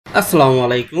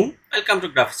Assalamualaikum. Welcome to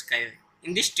Skyway.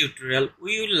 In this tutorial,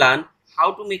 we will learn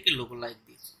how to make a logo like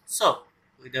this. So,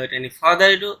 without any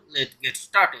further ado, let's get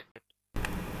started.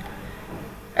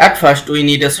 At first, we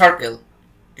need a circle,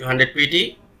 200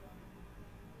 pt.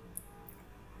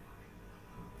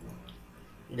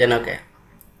 Then OK.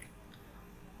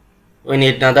 We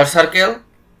need another circle,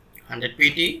 100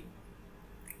 pt.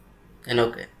 Then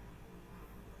OK.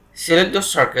 Select the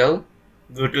circle,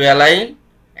 go to align,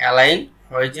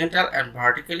 horizontal and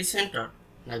vertically center.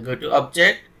 Now go to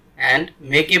object and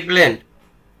make a blend.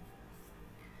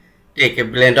 Take a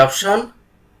blend option,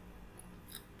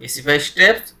 specify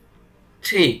steps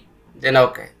 3, then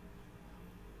OK.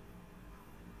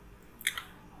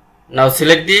 Now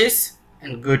select this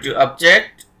and go to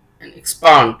object and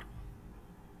expand.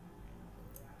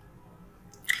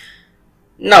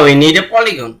 Now we need a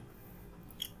polygon,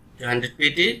 200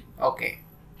 pt. OK.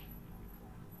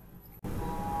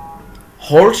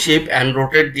 Hold shift and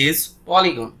rotate this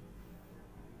polygon.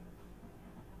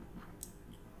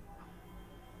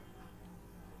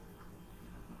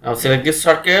 Now select this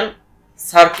circle,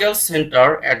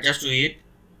 center, adjust with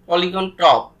polygon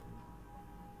top.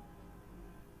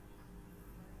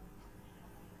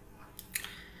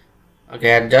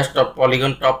 Okay, adjust the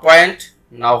polygon top point.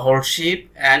 Now hold shift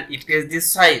and increase this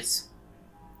size.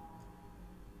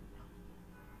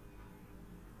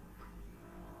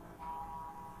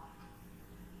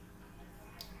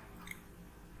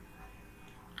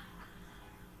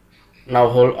 Now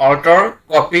hold Alt,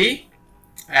 copy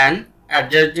and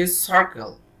adjust this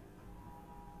circle.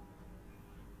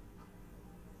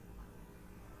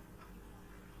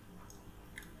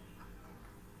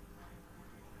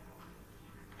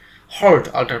 Hold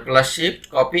Alt plus Shift,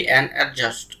 copy and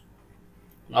adjust.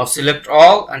 Now select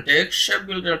all and take Shape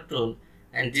Builder tool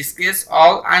and displace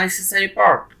all unnecessary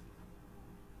part.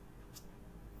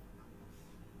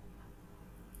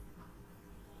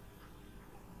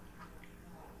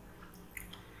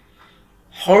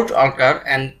 Hold Alt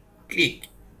and click.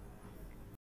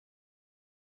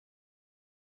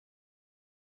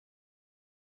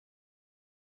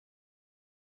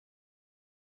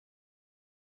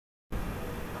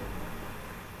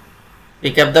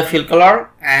 Pick up the fill color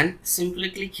and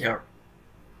simply click here.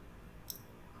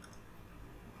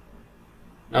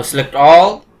 Now select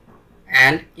all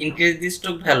and increase the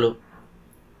stroke value.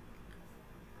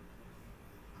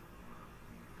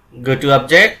 Go to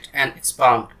object and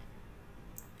expand.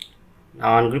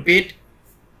 Now ungroup it.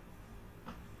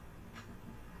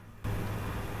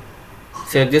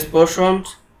 Select this portion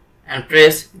and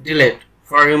press delete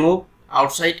for remove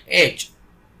outside edge.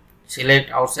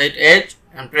 Select outside edge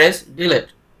and press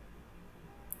delete.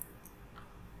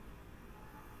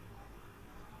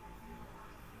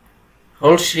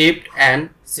 Hold shift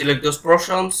and select those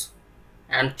portions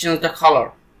and change the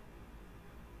color.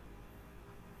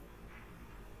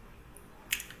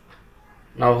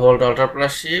 Now hold Alt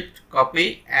plus Shift,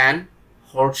 copy and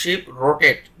hold shift,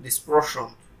 rotate this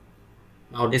portion.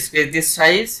 Now decrease this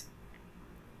size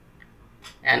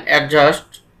and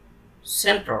adjust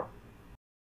center.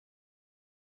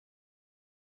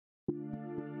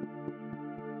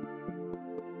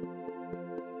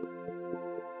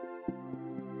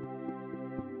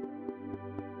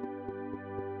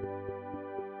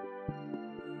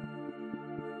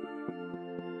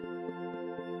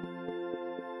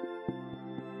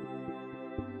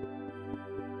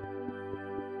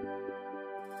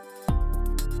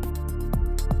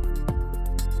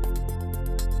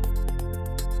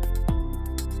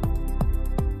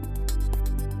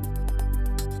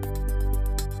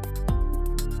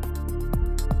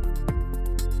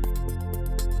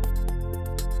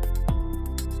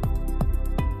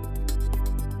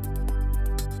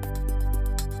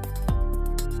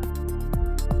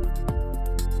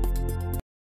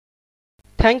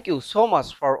 Thank you so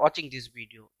much for watching this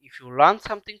video. If you learned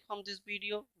something from this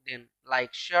video, then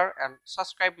like, share and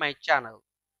subscribe my channel.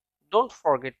 Don't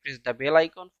forget to press the bell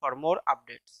icon for more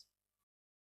updates.